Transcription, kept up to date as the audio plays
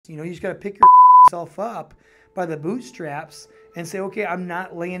You just got to pick yourself up by the bootstraps and say, okay, I'm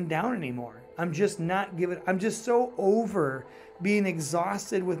not laying down anymore. I'm just so over being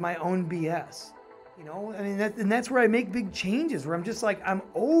exhausted with my own BS. And that's where I make big changes, where I'm just like, I'm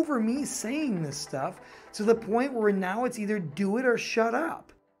over me saying this stuff to the point where now it's either do it or shut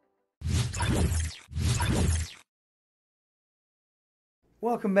up.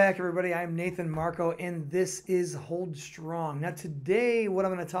 Welcome back, everybody. I'm Nathan Marco, and this is Hold Strong. Now, today, what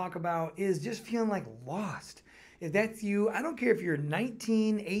I'm going to talk about is just feeling like lost. If that's you, I don't care if you're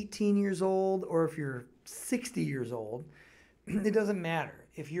 19, 18 years old, or if you're 60 years old, it doesn't matter.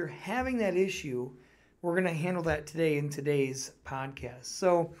 If you're having that issue, we're going to handle that today in today's podcast.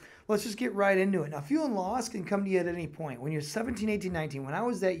 So let's just get right into it. Now, feeling lost can come to you at any point. When you're 17, 18, 19, when I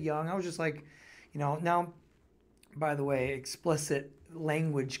was that young, I was just like, now, by the way, explicit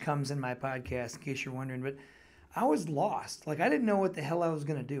language comes in my podcast, in case you're wondering, but I was lost. Like, I didn't know what the hell I was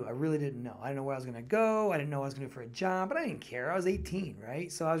going to do. I really didn't know. I didn't know where I was going to go. I didn't know what I was going to do for a job, but I didn't care. I was 18,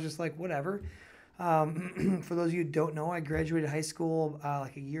 right? So I was just like, whatever. For those of you who don't know, I graduated high school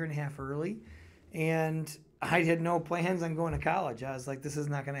like a year and a half early, and I had no plans on going to college. I was like, this is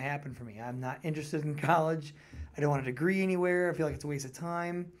not going to happen for me. I'm not interested in college. I don't want a degree anywhere. I feel like it's a waste of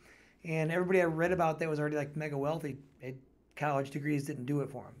time. And everybody I read about that was already like mega wealthy. College degrees didn't do it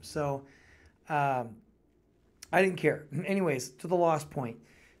for them. So I didn't care. Anyways, to the lost point.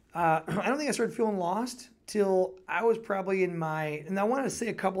 I don't think I started feeling lost till I was probably and I want to say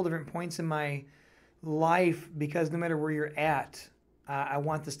a couple different points in my life, because no matter where you're at, I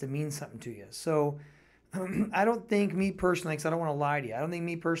want this to mean something to you. So I don't think me personally, because I don't want to lie to you, I don't think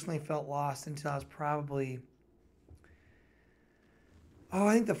me personally felt lost until I was probably...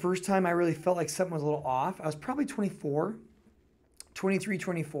 I think the first time I really felt like something was a little off, I was probably 23,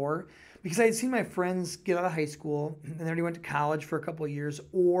 24, because I had seen my friends get out of high school and they already went to college for a couple of years,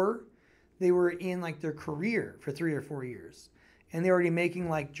 or they were in like their career for 3 or 4 years. And they're already making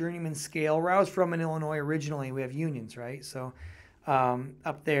like journeyman scale. Where I was from in Illinois originally, we have unions, right? So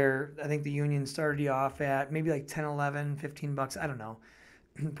up there, I think the union started you off at maybe like 10, 11, 15 bucks, I don't know,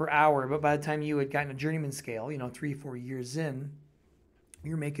 per hour. But by the time you had gotten a journeyman scale, 3, 4 years in,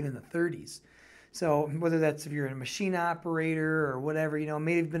 you're making in the 30s. So whether that's if you're a machine operator or whatever, it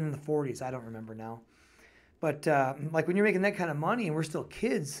may have been in the 40s. I don't remember now. But like when you're making that kind of money and we're still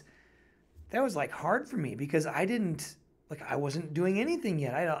kids, that was like hard for me, because I wasn't doing anything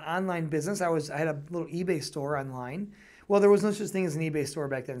yet. I had an online business. I had a little eBay store online. Well, there was no such thing as an eBay store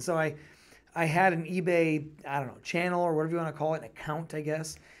back then. So I had an eBay, channel or whatever you want to call it, an account, I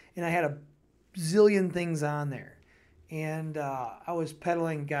guess. And I had a zillion things on there. And I was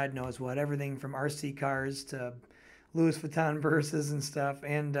peddling God knows what, everything from RC cars to Louis Vuitton purses and stuff.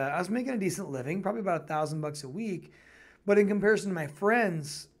 And I was making a decent living, probably about $1,000 a week. But in comparison to my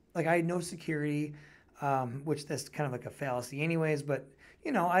friends, like I had no security, which that's kind of like a fallacy anyways. But,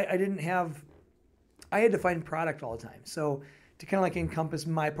 I had to find product all the time. So to kind of like encompass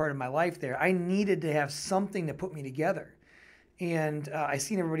my part of my life there, I needed to have something to put me together. And I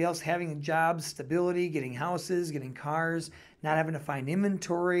seen everybody else having jobs, stability, getting houses, getting cars, not having to find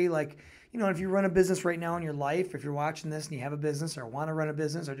inventory. Like, if you run a business right now in your life, if you're watching this and you have a business or want to run a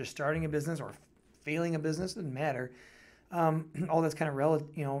business or just starting a business or failing a business, doesn't matter. All that's kind of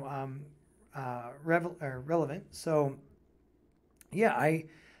relevant. So, yeah,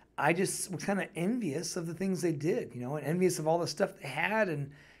 I just was kind of envious of the things they did, and envious of all the stuff they had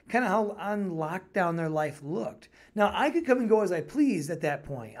and kind of how on lockdown their life looked. Now, I could come and go as I pleased at that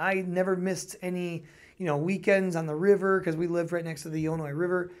point. I never missed any, weekends on the river, because we lived right next to the Illinois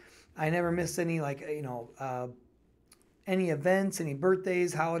River. I never missed any, any events, any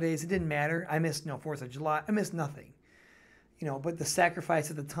birthdays, holidays. It didn't matter. I missed 4th of July. I missed nothing. But the sacrifice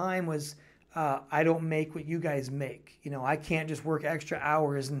at the time was, I don't make what you guys make. I can't just work extra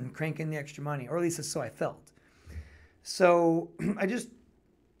hours and crank in the extra money, or at least that's so I felt. So I just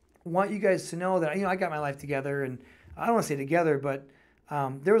want you guys to know that, I got my life together, and I don't want to say together, but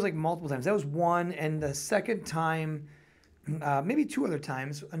there was like multiple times. That was one, and the second time, maybe 2 other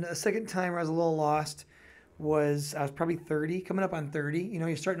times. And the second time where I was a little lost I was probably 30, coming up on 30.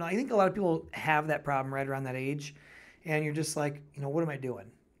 You're starting, I think a lot of people have that problem right around that age, and you're just like, what am I doing?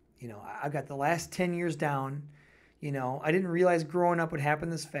 I've got the last 10 years down. I didn't realize growing up would happen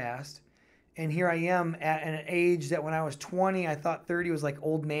this fast. And here I am at an age that when I was 20, I thought 30 was like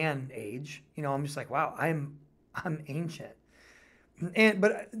old man age. I'm just like, wow, I'm ancient.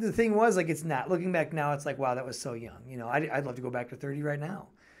 But the thing was, like, it's not. Looking back now, it's like, wow, that was so young. I'd love to go back to 30 right now.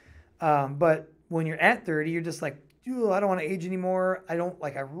 But when you're at 30, you're just like, I don't want to age anymore. I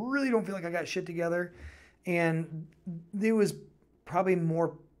really don't feel like I got shit together. And there was probably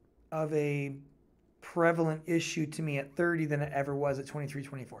more of a prevalent issue to me at 30 than it ever was at 23,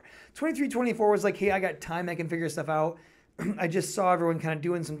 24. 23, 24 was like, hey, I got time, I can figure stuff out. I just saw everyone kind of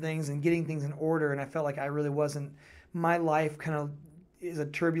doing some things and getting things in order, and I felt like I really wasn't. My life kind of is a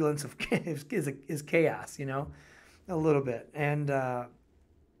turbulence of is chaos, a little bit. And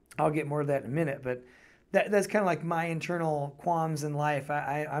I'll get more of that in a minute, but that's kind of like my internal qualms in life.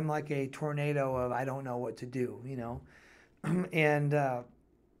 I'm like a tornado of I don't know what to do, and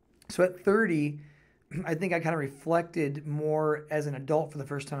so at 30, I think I kind of reflected more as an adult for the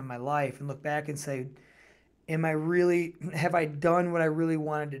first time in my life and look back and say, have I done what I really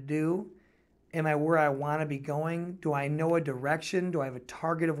wanted to do? Am I where I want to be going? Do I know a direction? Do I have a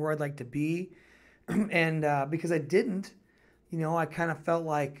target of where I'd like to be? And because I didn't, I kind of felt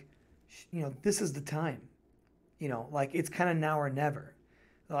like, this is the time, like it's kind of now or never.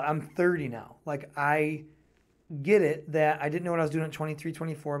 I'm 30 now. Like I get it that I didn't know what I was doing at 23,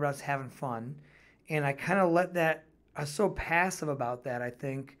 24, but I was having fun. And I kind of let that, I was so passive about that, I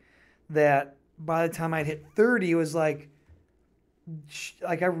think, that by the time I'd hit 30, it was like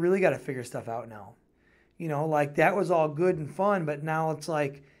I really got to figure stuff out now. Like that was all good and fun, but now it's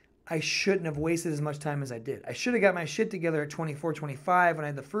like I shouldn't have wasted as much time as I did. I should have got my shit together at 24, 25 when I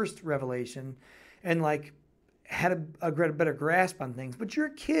had the first revelation and like had a better grasp on things. But you're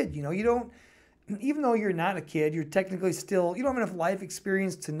a kid, you don't, even though you're not a kid, you're technically still, you don't have enough life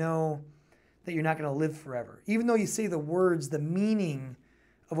experience to know that you're not going to live forever. Even though you say the words, the meaning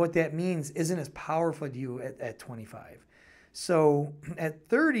of what that means isn't as powerful to you at 25. So at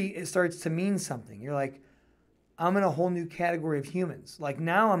 30, it starts to mean something. You're like, I'm in a whole new category of humans. Like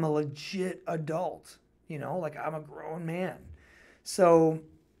now I'm a legit adult, like I'm a grown man. So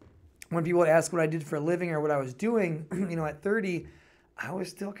when people would ask what I did for a living or what I was doing, at 30, I was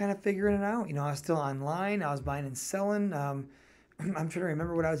still kind of figuring it out. I was still online. I was buying and selling. I'm trying to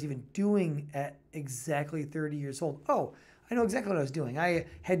remember what I was even doing at exactly 30 years old. Oh, I know exactly what I was doing. I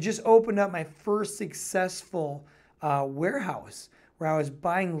had just opened up my first successful warehouse where I was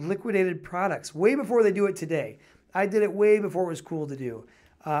buying liquidated products way before they do it today. I did it way before it was cool to do.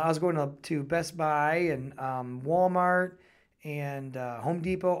 I was going to Best Buy and Walmart and Home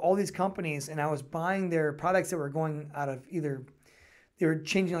Depot, all these companies, and I was buying their products that were going out of either, they were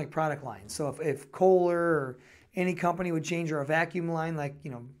changing like product lines. So if Kohler or any company would change, or a vacuum line, like,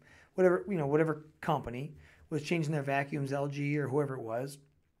 whatever company was changing their vacuums, LG or whoever it was.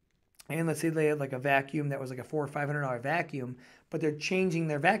 And let's say they had like a vacuum that was like a $400 or $500 vacuum, but they're changing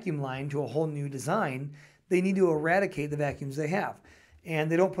their vacuum line to a whole new design. They need to eradicate the vacuums they have.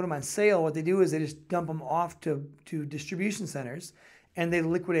 And they don't put them on sale. What they do is they just dump them off to distribution centers and they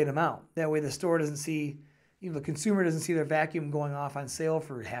liquidate them out. That way the store doesn't see, the consumer doesn't see their vacuum going off on sale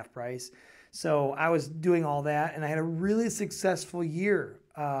for half price. So I was doing all that, and I had a really successful year,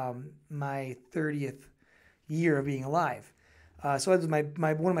 my 30th year of being alive. So it was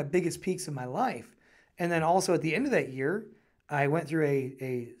one of my biggest peaks of my life. And then also at the end of that year, I went through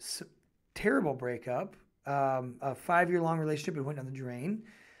a terrible breakup, a 5-year-long relationship. It went down the drain.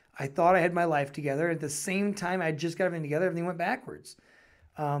 I thought I had my life together. At the same time, I just got everything together. Everything went backwards.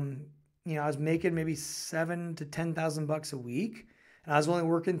 I was making maybe $7,000 to $10,000 a week. And I was only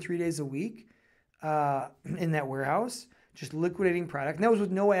working 3 days a week in that warehouse, just liquidating product. And that was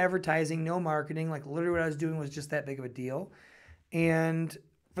with no advertising, no marketing. Like literally what I was doing was just that big of a deal. And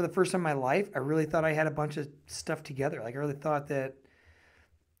for the first time in my life, I really thought I had a bunch of stuff together. Like I really thought that,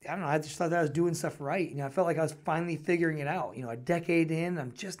 I don't know, I just thought that I was doing stuff right. I felt like I was finally figuring it out. A decade in,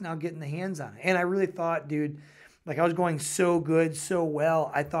 I'm just now getting the hands on it. And I really thought, dude, like I was going so good, so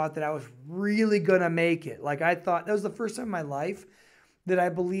well. I thought that I was really going to make it. Like I thought that was the first time in my life that I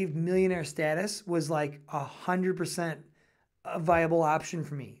believed millionaire status was like 100% a viable option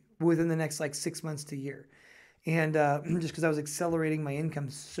for me within the next like 6 months to a year. And just because I was accelerating my income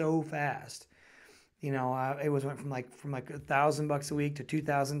so fast, it went from like $1,000 a week to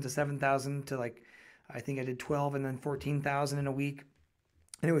 2,000 to 7,000 to like, I think I did 12 and then 14,000 in a week.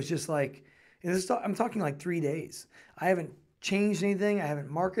 And it was just like, I'm talking like 3 days. I haven't changed anything. I haven't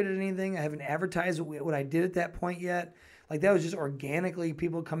marketed anything. I haven't advertised what I did at that point yet. Like that was just organically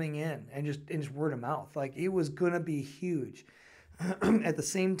people coming in and just word of mouth. Like it was going to be huge. At the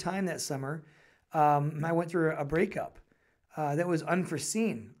same time that summer, I went through a breakup that was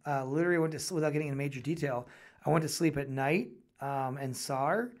unforeseen. Literally went to, without getting into major detail, I went to sleep at night and saw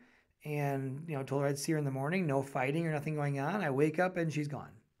her and, told her I'd see her in the morning, no fighting or nothing going on. I wake up and she's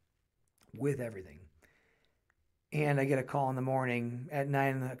gone with everything. And I get a call in the morning at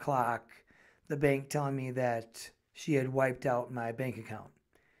 9 o'clock, the bank telling me that she had wiped out my bank account.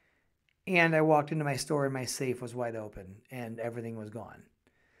 And I walked into my store and my safe was wide open and everything was gone.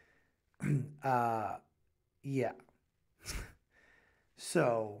 Yeah.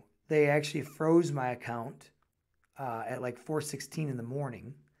 So they actually froze my account at like 4:16 in the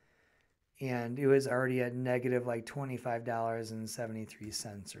morning, and it was already at negative like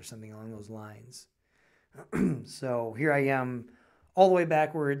 $25.73 or something along those lines. So here I am, all the way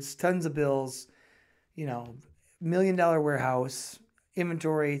backwards, tons of bills, $1 million warehouse,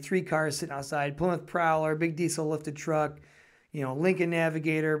 inventory, 3 cars sitting outside, Plymouth Prowler, big diesel lifted truck, Lincoln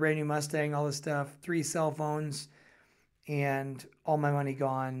Navigator, brand new Mustang, all this stuff, 3 cell phones, and all my money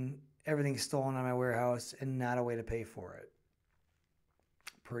gone, everything stolen out of my warehouse, and not a way to pay for it.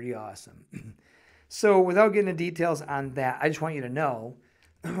 Pretty awesome. So without getting into details on that, I just want you to know,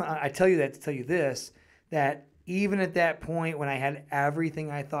 I tell you that to tell you this, that even at that point when I had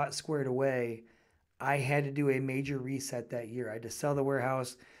everything I thought squared away, I had to do a major reset that year. I had to sell the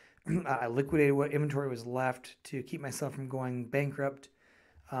warehouse. I liquidated what inventory was left to keep myself from going bankrupt.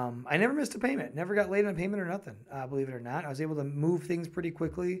 I never missed a payment, never got late on a payment or nothing, believe it or not. I was able to move things pretty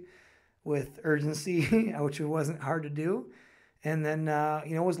quickly with urgency, which wasn't hard to do. And then,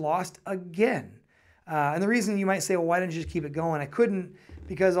 was lost again. And the reason you might say, well, why didn't you just keep it going? I couldn't,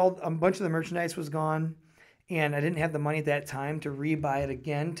 because a bunch of the merchandise was gone, and I didn't have the money at that time to rebuy it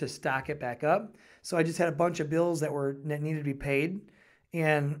again to stock it back up. So I just had a bunch of bills that needed to be paid.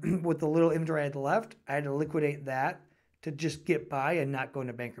 And with the little inventory I had left, I had to liquidate that to just get by and not go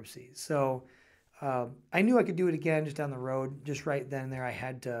into bankruptcy. So I knew I could do it again just down the road. Just right then and there, I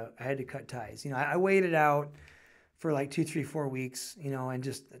had to cut ties. I waited out for like 2, 3, 4 weeks, and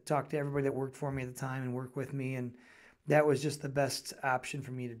just talked to everybody that worked for me at the time and worked with me. And that was just the best option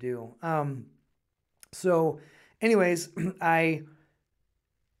for me to do. So anyways, I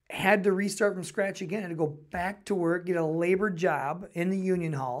had to restart from scratch again. I had to go back to work, get a labor job in the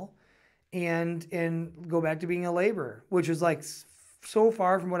union hall, and go back to being a laborer, which was like so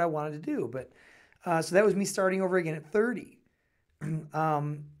far from what I wanted to do. But so that was me starting over again at 30.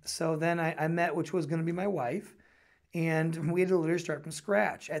 So then I met, which was going to be my wife, and we had to literally start from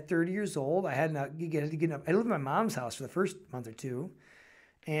scratch. At 30 years old, I had to get up. I lived in my mom's house for the first month or two.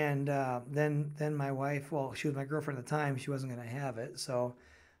 And then my wife, well, she was my girlfriend at the time. She wasn't going to have it. So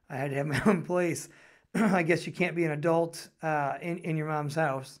I had to have my own place. I guess you can't be an adult in your mom's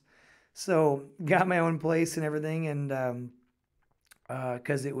house. So got my own place and everything. And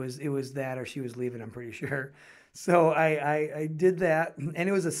because it was that or she was leaving, I'm pretty sure. So I did that. And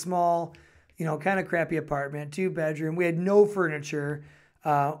it was a small, kind of crappy apartment, 2-bedroom. We had no furniture.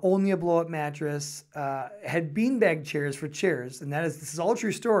 Only a blow-up mattress, had beanbag chairs for chairs, and this is all a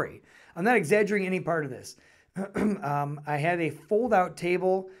true story. I'm not exaggerating any part of this. I had a fold-out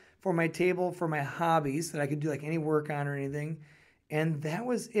table for my hobbies that I could do like any work on or anything, and that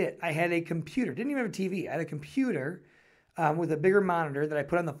was it. I had a computer, didn't even have a TV. I had a computer with a bigger monitor that I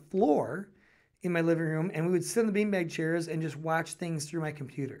put on the floor in my living room, and we would sit on the beanbag chairs and just watch things through my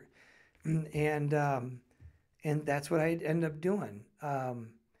computer, and that's what I ended up doing.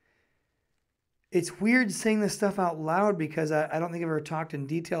 It's weird saying this stuff out loud because I don't think I've ever talked in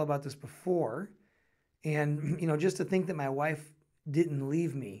detail about this before. And, just to think that my wife didn't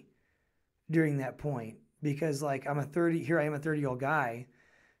leave me during that point, because like here I am a 30-year-old guy,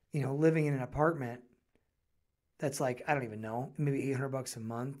 living in an apartment that's like, I don't even know, maybe $800 a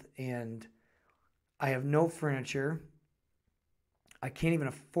month. And I have no furniture. I can't even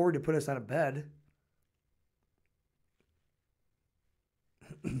afford to put us out of bed.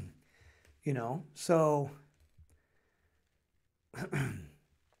 So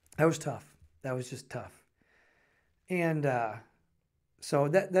that was tough. That was just tough. And so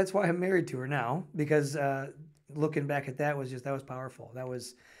that's why I'm married to her now, because looking back at that was powerful. That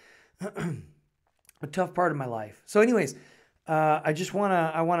was a tough part of my life. So anyways, I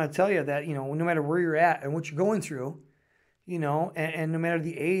want to tell you that, no matter where you're at and what you're going through, and no matter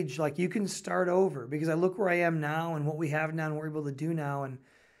the age, like you can start over, because I look where I am now and what we have now and what we're able to do now. And,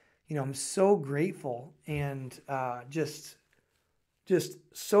 I'm so grateful and just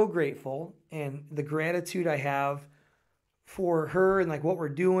so grateful, and the gratitude I have for her and like what we're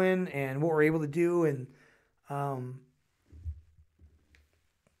doing and what we're able to do. And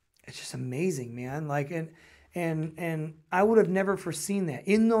it's just amazing, man. Like, and I would have never foreseen that.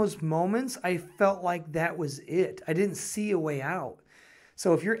 In those moments, I felt like that was it. I didn't see a way out.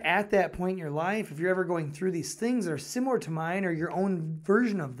 So if you're at that point in your life, if you're ever going through these things that are similar to mine or your own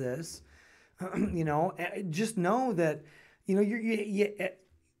version of this, just know that,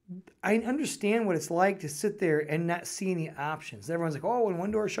 I understand what it's like to sit there and not see any options. Everyone's like, oh, when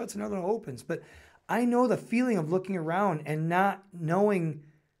one door shuts, another one opens. But I know the feeling of looking around and not knowing,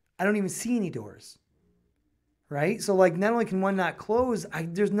 I don't even see any doors, right? So like not only can one not close,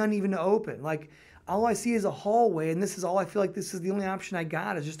 there's none even to open. Like all I see is a hallway, and this is all I feel like this is the only option I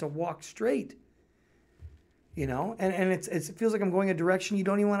got is just to walk straight. You know, and it feels like I'm going a direction you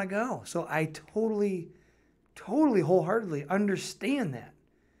don't even want to go. So I totally wholeheartedly understand that.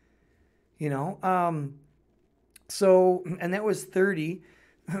 You know, so, and that was 30.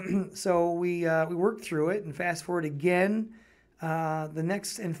 So we worked through it, and fast forward again, the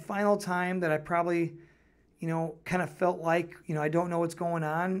next and final time that I probably, you know, kind of felt like, you know, I don't know what's going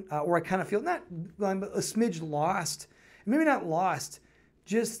on, or I kind of feel not a smidge lost, maybe not lost,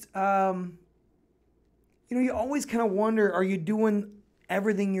 just, you know, you always kind of wonder, are you doing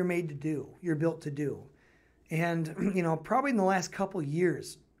everything you're made to do, you're built to do? And, you know, probably in the last couple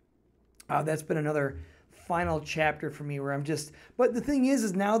years, that's been another final chapter for me where I'm just, but the thing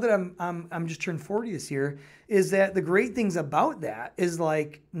is now that I'm just turned 40 this year, is that the great things about that is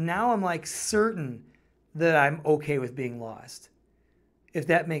like, now I'm like certain that I'm okay with being lost. If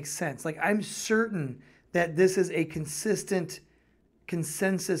that makes sense. Like I'm certain that this is a consistent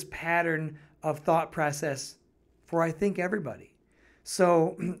consensus pattern of thought process for, I think, everybody.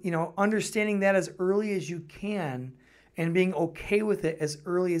 So, you know, understanding that as early as you can and being okay with it as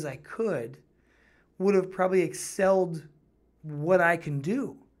early as I could would have probably excelled what I can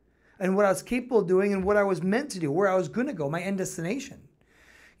do and what I was capable of doing and what I was meant to do, where I was going to go, my end destination.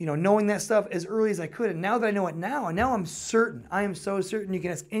 You know, knowing that stuff as early as I could. And now that I know it now, and now I'm certain, I am so certain, you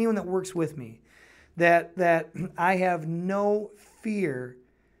can ask anyone that works with me, that I have no fear.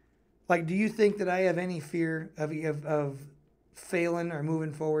 Like, do you think that I have any fear of failing or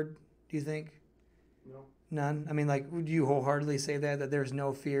moving forward? Do you think? No. None? I mean, like, would you wholeheartedly say that there's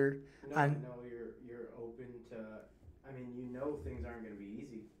no fear? No, you're open to, I mean, you know things aren't going to be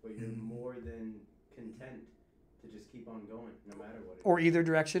easy, but you're more than content to just keep on going, no matter what it is. Or either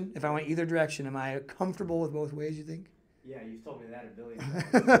direction? If I went either direction, am I comfortable with both ways, you think? Yeah, you've told me that a billion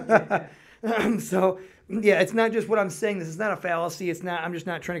times. So, yeah, it's not just what I'm saying. This is not a fallacy. It's not, I'm just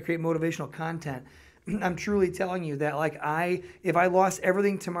not trying to create motivational content. I'm truly telling you that, like, if I lost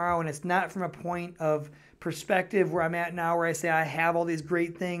everything tomorrow, and it's not from a point of perspective where I'm at now, where I say I have all these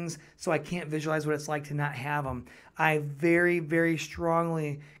great things, so I can't visualize what it's like to not have them. I very, very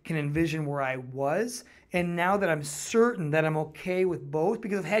strongly can envision where I was. And now that I'm certain that I'm okay with both,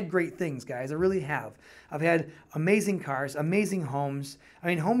 because I've had great things, guys, I really have. I've had amazing cars, amazing homes. I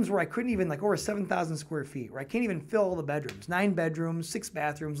mean, homes where I couldn't even, like, over 7,000 square feet, where I can't even fill all the bedrooms, 9 bedrooms, 6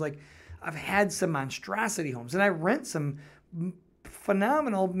 bathrooms. Like, I've had some monstrosity homes, and I rent some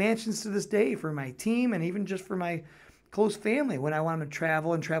phenomenal mansions to this day for my team and even just for my close family when I want them to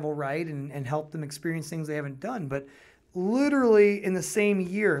travel and travel right and help them experience things they haven't done. But literally in the same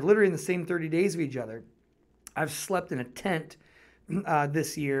year, literally in the same 30 days of each other, I've slept in a tent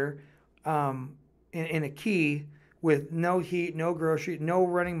this year in a key with no heat, no grocery, no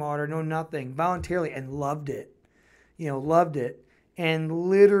running water, no nothing, voluntarily, and loved it. You know, loved it. And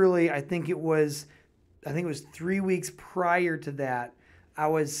literally, I think it was 3 weeks prior to that, I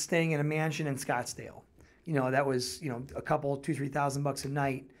was staying in a mansion in Scottsdale. You know, that was, you know, a couple, $2,000-3,000 a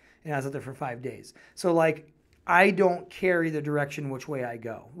night, and I was out there for 5 days. So, like, I don't carry the direction which way I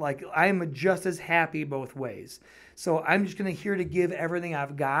go. Like, I'm just as happy both ways. So I'm just going to here to give everything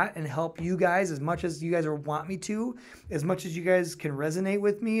I've got and help you guys as much as you guys want me to, as much as you guys can resonate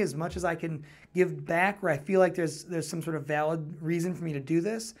with me, as much as I can give back where I feel like there's some sort of valid reason for me to do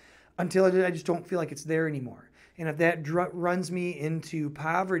this, until I just don't feel like it's there anymore. And if that runs me into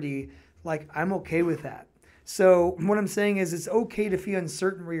poverty, like, I'm okay with that. So what I'm saying is it's okay to feel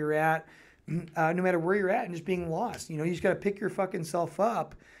uncertain where you're at, no matter where you're at, and just being lost. You know, you just got to pick your fucking self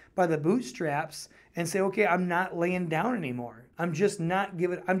up by the bootstraps and say, okay, I'm not laying down anymore. I'm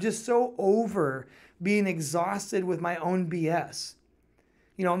just so over being exhausted with my own BS.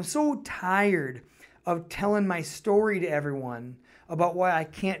 You know, I'm so tired of telling my story to everyone about why I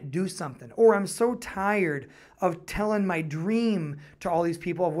can't do something. Or I'm so tired of telling my dream to all these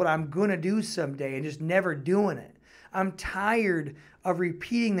people of what I'm going to do someday and just never doing it. I'm tired of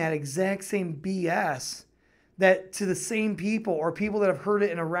repeating that exact same BS that to the same people or people that have heard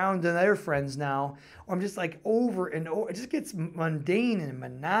it and around and their friends now. Or I'm just like over and over. It just gets mundane and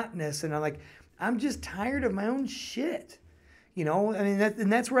monotonous. And I'm just tired of my own shit. You know, I mean,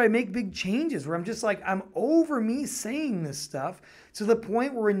 and that's where I make big changes, where I'm just like, I'm over me saying this stuff to the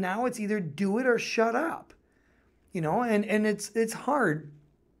point where now it's either do it or shut up. You know, and it's hard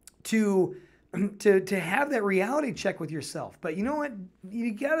to have that reality check with yourself. But you know what?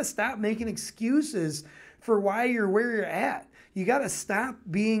 You got to stop making excuses for why you're where you're at. You got to stop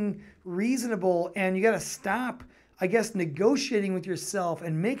being reasonable, and you got to stop I guess, negotiating with yourself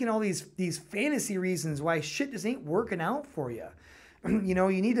and making all these fantasy reasons why shit just ain't working out for you. You know,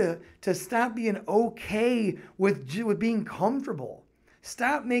 you need to stop being okay with being comfortable.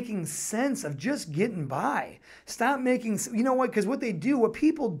 Stop making sense of just getting by. Stop making, you know what, because what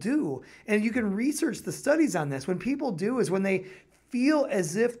people do, and you can research the studies on this, when people do is when they feel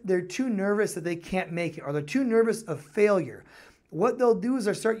as if they're too nervous that they can't make it, or they're too nervous of failure, what they'll do is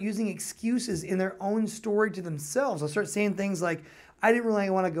they'll start using excuses in their own story to themselves. They'll start saying things like, I didn't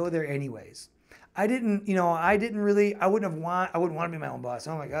really want to go there anyways. I wouldn't want to be my own boss.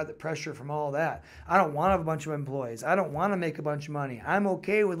 Oh my God, the pressure from all that. I don't want to have a bunch of employees. I don't want to make a bunch of money. I'm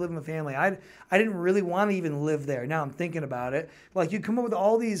okay with living with family. I didn't really want to even live there. Now I'm thinking about it. Like, you come up with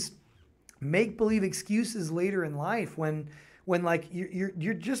all these make-believe excuses later in life when like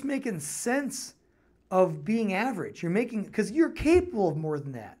you're just making sense of being average. Because you're capable of more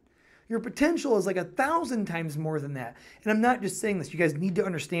than that. Your potential is like 1,000 times more than that. And I'm not just saying this. You guys need to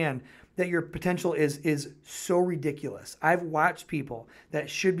understand that your potential is so ridiculous. I've watched people that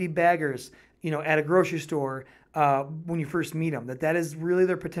should be baggers, at a grocery store when you first meet them, that is really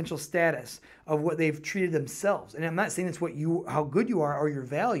their potential status of what they've treated themselves. And I'm not saying it's how good you are or your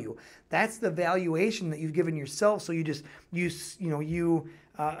value. That's the valuation that you've given yourself. So I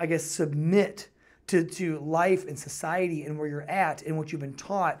guess, submit to life and society and where you're at and what you've been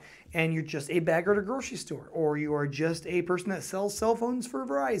taught, and you're just a bagger at a grocery store, or you are just a person that sells cell phones for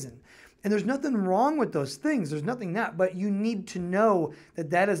Verizon. And there's nothing wrong with those things. There's nothing not, but you need to know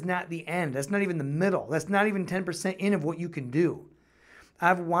that is not the end. That's not even the middle. That's not even 10% in of what you can do.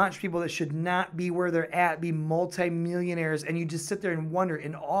 I've watched people that should not be where they're at, be multimillionaires, and you just sit there and wonder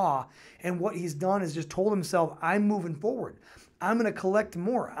in awe. And what he's done is just told himself, I'm moving forward. I'm going to collect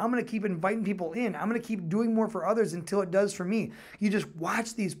more. I'm going to keep inviting people in. I'm going to keep doing more for others until it does for me. You just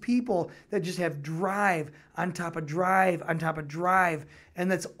watch these people that just have drive on top of drive on top of drive, and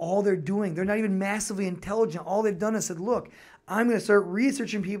that's all they're doing. They're not even massively intelligent. All they've done is said, look, I'm going to start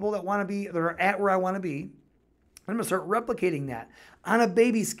researching people that are at where I want to be. I'm going to start replicating that on a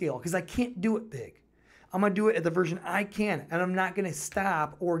baby scale because I can't do it big. I'm going to do it at the version I can, and I'm not going to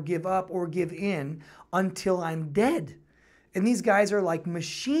stop or give up or give in until I'm dead. And these guys are like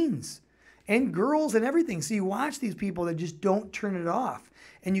machines, and girls and everything. So you watch these people that just don't turn it off.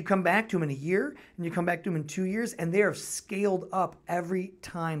 And you come back to them in a year, and you come back to them in 2 years, and they are scaled up every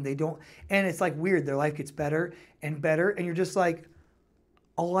time. They don't, and it's like weird. Their life gets better and better. And you're just like,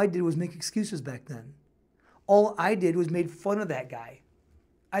 all I did was make excuses back then. All I did was made fun of that guy.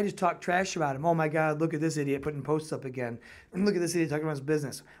 I just talked trash about him. Oh my God, look at this idiot putting posts up again. And look at this idiot talking about his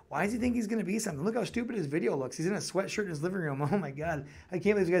business. Why does he think he's going to be something? Look how stupid his video looks. He's in a sweatshirt in his living room. Oh my God, I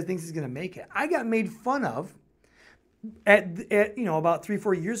can't believe this guy thinks he's going to make it. I got made fun of at about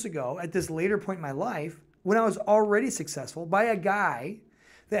 3-4 years ago at this later point in my life when I was already successful by a guy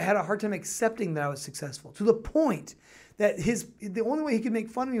that had a hard time accepting that I was successful, to the point that the only way he could make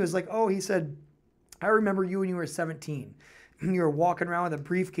fun of me was like, oh, he said, I remember you when you were 17. You were walking around with a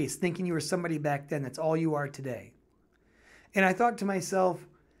briefcase thinking you were somebody back then. That's all you are today. And I thought to myself,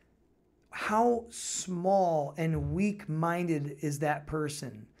 how small and weak-minded is that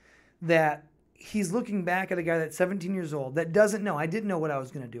person that he's looking back at a guy that's 17 years old that doesn't know. I didn't know what I was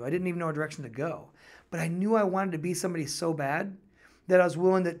going to do. I didn't even know a direction to go. But I knew I wanted to be somebody so bad that I was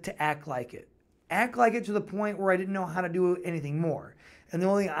willing to act like it. Act like it to the point where I didn't know how to do anything more. And the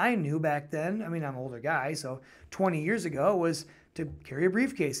only thing I knew back then, I'm an older guy, so 20 years ago, was to carry a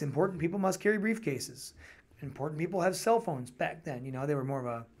briefcase. Important people must carry briefcases. Important people have cell phones back then. They were more of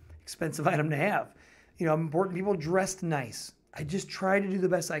a expensive item to have. Important people dressed nice. I just tried to do the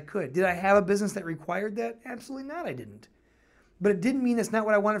best I could. Did I have a business that required that? Absolutely not, I didn't. But it didn't mean that's not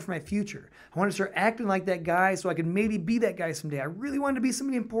what I wanted for my future. I wanted to start acting like that guy so I could maybe be that guy someday. I really wanted to be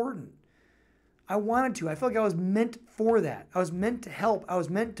somebody important. I wanted to. I felt like I was meant for that. I was meant to help. I was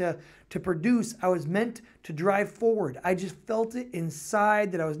meant to produce. I was meant to drive forward. I just felt it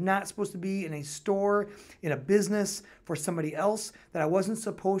inside that I was not supposed to be in a store, in a business for somebody else, that I wasn't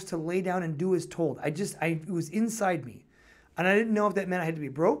supposed to lay down and do as told. It was inside me. And I didn't know if that meant I had to be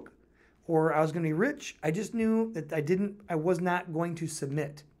broke or I was going to be rich. I just knew that I was not going to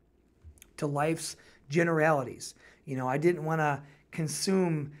submit to life's generalities. I didn't want to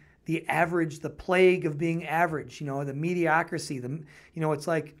consume the average, the plague of being average, the mediocrity, it's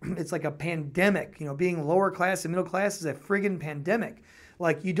like a pandemic, being lower class and middle class is a friggin' pandemic.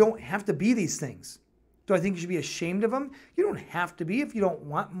 Like, you don't have to be these things. Do I think you should be ashamed of them? You don't have to be if you don't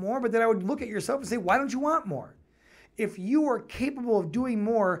want more, but then I would look at yourself and say, why don't you want more? If you are capable of doing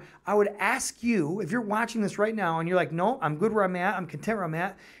more, I would ask you, if you're watching this right now and you're like, no, I'm good where I'm at, I'm content where I'm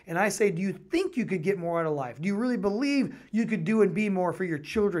at, and I say, do you think you could get more out of life? Do you really believe you could do and be more for your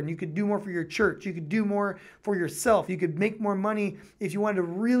children? You could do more for your church. You could do more for yourself. You could make more money if you wanted to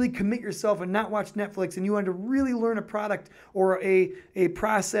really commit yourself and not watch Netflix, and you wanted to really learn a product or a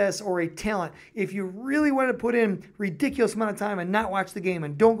process or a talent. If you really wanted to put in ridiculous amount of time and not watch the game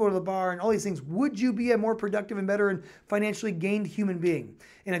and don't go to the bar and all these things, would you be a more productive and better and financially gained human being?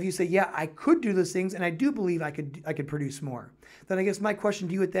 And if you say, yeah, I could do those things, and I do believe I could produce more, then I guess my question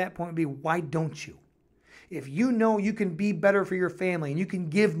to you at that point would be, why don't you? If you know you can be better for your family and you can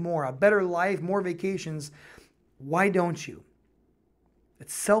give more, a better life, more vacations, why don't you?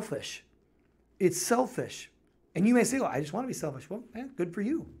 It's selfish. It's selfish. And you may say, well, I just want to be selfish. Well, good for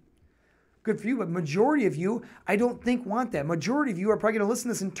you. Good for you. But majority of you, I don't think want that. Majority of you are probably going to listen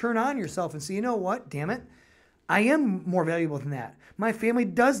to this and turn on yourself and say, you know what? Damn it. I am more valuable than that. My family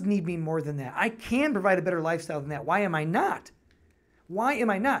does need me more than that. I can provide a better lifestyle than that. Why am I not? Why am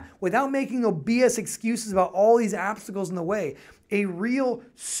I not? Without making no BS excuses about all these obstacles in the way, a real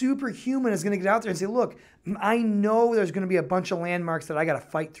superhuman is going to get out there and say, look, I know there's going to be a bunch of landmarks that I got to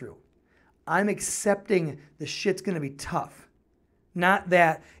fight through. I'm accepting the shit's going to be tough. Not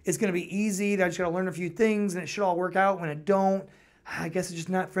that it's going to be easy, that I just got to learn a few things and it should all work out. When it don't, I guess it's just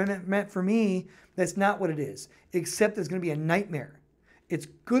not meant for me. That's not what it is. Except it's going to be a nightmare. It's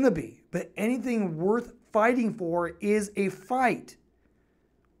going to be. But anything worth fighting for is a fight.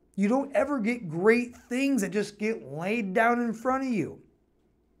 You don't ever get great things that just get laid down in front of you.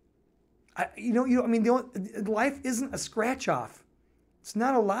 Life isn't a scratch off. It's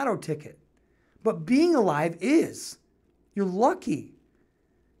not a lotto ticket. But being alive is. You're lucky.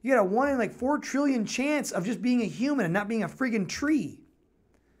 You got a 1 in 4 trillion chance of just being a human and not being a friggin' tree.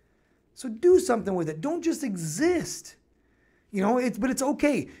 So do something with it. Don't just exist. But it's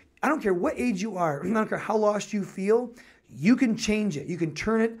okay. I don't care what age you are. I don't care how lost you feel. You can change it. You can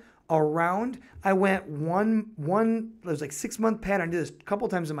turn it around. I went it was 6-month pattern. I did this a couple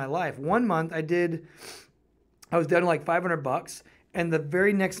times in my life. 1 month I was down to $500. And the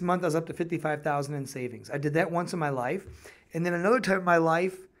very next month I was up to $55,000 in savings. I did that once in my life. And then another time in my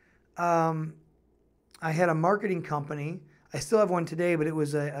life, I had a marketing company. I still have one today, but it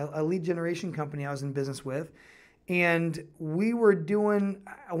was a lead generation company I was in business with. And we were doing,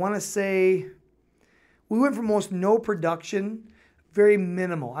 I want to say, we went from almost no production, very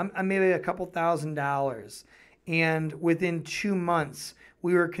minimal. I made a couple $1,000s. And within 2 months,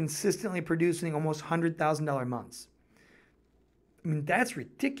 we were consistently producing almost $100,000 months. I mean, that's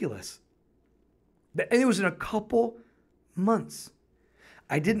ridiculous. And it was in a couple months.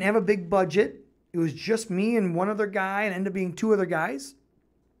 I didn't have a big budget. It was just me and one other guy, and ended up being 2 other guys.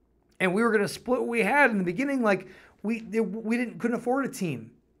 And we were going to split what we had in the beginning. We couldn't afford a team.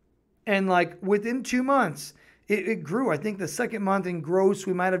 And within 2 months, it grew. I think the second month in gross,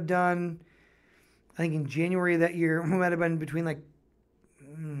 we might have done, I think in January of that year, we might have been between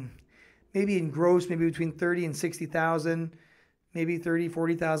maybe in gross, maybe between 30 and 60,000. Maybe 30,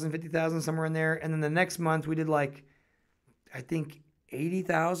 40,000, 50,000, somewhere in there. And then the next month we did I think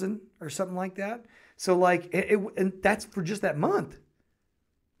 80,000 or something like that. So and that's for just that month.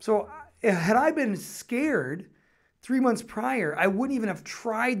 So had I been scared 3 months prior, I wouldn't even have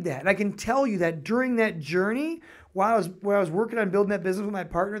tried that. And I can tell you that during that journey, while I was working on building that business with my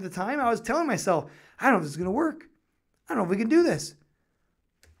partner at the time, I was telling myself, I don't know if this is going to work. I don't know if we can do this.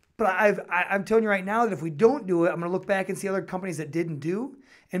 But I'm telling you right now that if we don't do it, I'm going to look back and see other companies that didn't do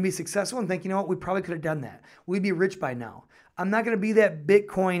and be successful and think, you know what, we probably could have done that. We'd be rich by now. I'm not going to be that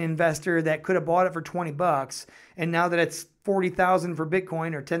Bitcoin investor that could have bought it for $20 and now that it's 40,000 for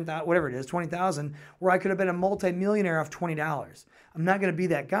Bitcoin or 10,000, whatever it is, 20,000, where I could have been a multimillionaire off $20. I'm not going to be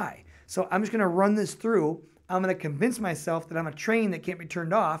that guy. So I'm just going to run this through. I'm going to convince myself that I'm a train that can't be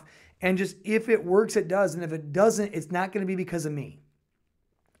turned off. And just if it works, it does. And if it doesn't, it's not going to be because of me.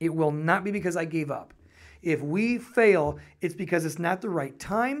 It will not be because I gave up. If we fail, it's because it's not the right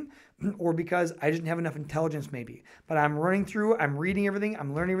time or because I didn't have enough intelligence maybe. But I'm running through, I'm reading everything,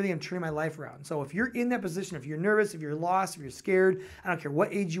 I'm learning everything, I'm turning my life around. So if you're in that position, if you're nervous, if you're lost, if you're scared, I don't care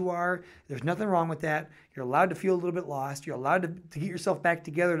what age you are, there's nothing wrong with that. You're allowed to feel a little bit lost. You're allowed to get yourself back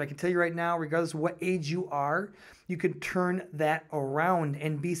together. And I can tell you right now, regardless of what age you are, you can turn that around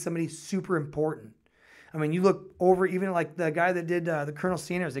and be somebody super important. I mean, you look over even the guy that did the Colonel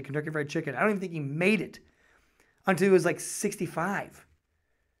Sanders at Kentucky Fried Chicken. I don't even think he made it until he was 65.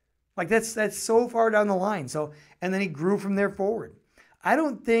 That's so far down the line. So, and then he grew from there forward. I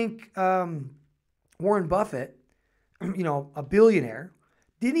don't think Warren Buffett, a billionaire,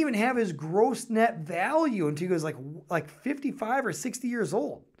 didn't even have his gross net value until he was like 55 or 60 years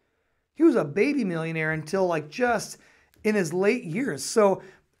old. He was a baby millionaire until like just in his late years. So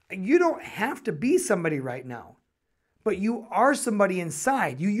you don't have to be somebody right now, but you are somebody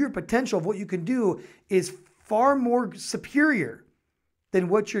inside. Your potential of what you can do is far more superior than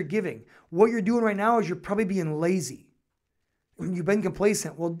what you're giving. What you're doing right now is you're probably being lazy. You've been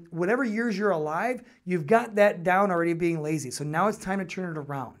complacent. Well, whatever years you're alive, you've got that down already being lazy. So now it's time to turn it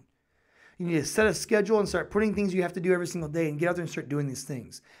around. You need to set a schedule and start putting things you have to do every single day and get out there and start doing these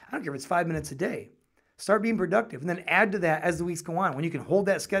things. I don't care if it's 5 minutes a day. Start being productive and then add to that as the weeks go on. When you can hold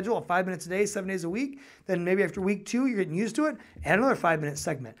that schedule of 5 minutes a day, 7 days a week, then maybe after week 2, you're getting used to it, add another 5-minute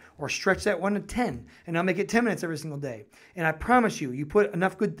segment or stretch that 1 to 10 and now make it 10 minutes every single day. And I promise you, you put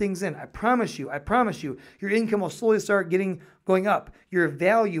enough good things in. I promise you, your income will slowly start going up. Your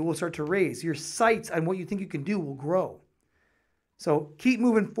value will start to raise. Your sights on what you think you can do will grow. So keep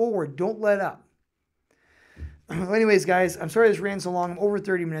moving forward. Don't let up. Well, anyways, guys, I'm sorry this ran so long. I'm over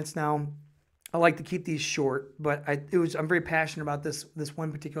 30 minutes now. I like to keep these short, but I'm very passionate about this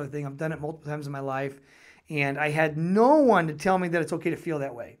one particular thing. I've done it multiple times in my life, and I had no one to tell me that it's okay to feel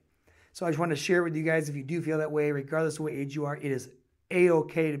that way. So I just wanted to share with you guys, if you do feel that way, regardless of what age you are, it is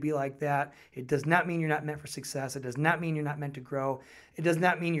A-okay to be like that. It does not mean you're not meant for success. It does not mean you're not meant to grow. It does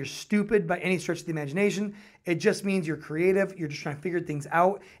not mean you're stupid by any stretch of the imagination. It just means you're creative. You're just trying to figure things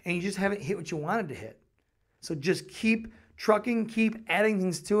out, and you just haven't hit what you wanted to hit. So just keep trucking, keep adding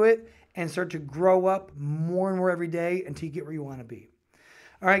things to it, and start to grow up more and more every day until you get where you want to be.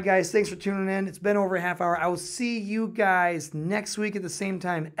 All right, guys, thanks for tuning in. It's been over a half hour. I will see you guys next week at the same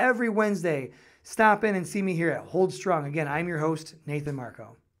time, every Wednesday. Stop in and see me here at Hold Strong. Again, I'm your host, Nathan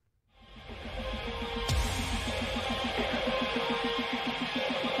Marco.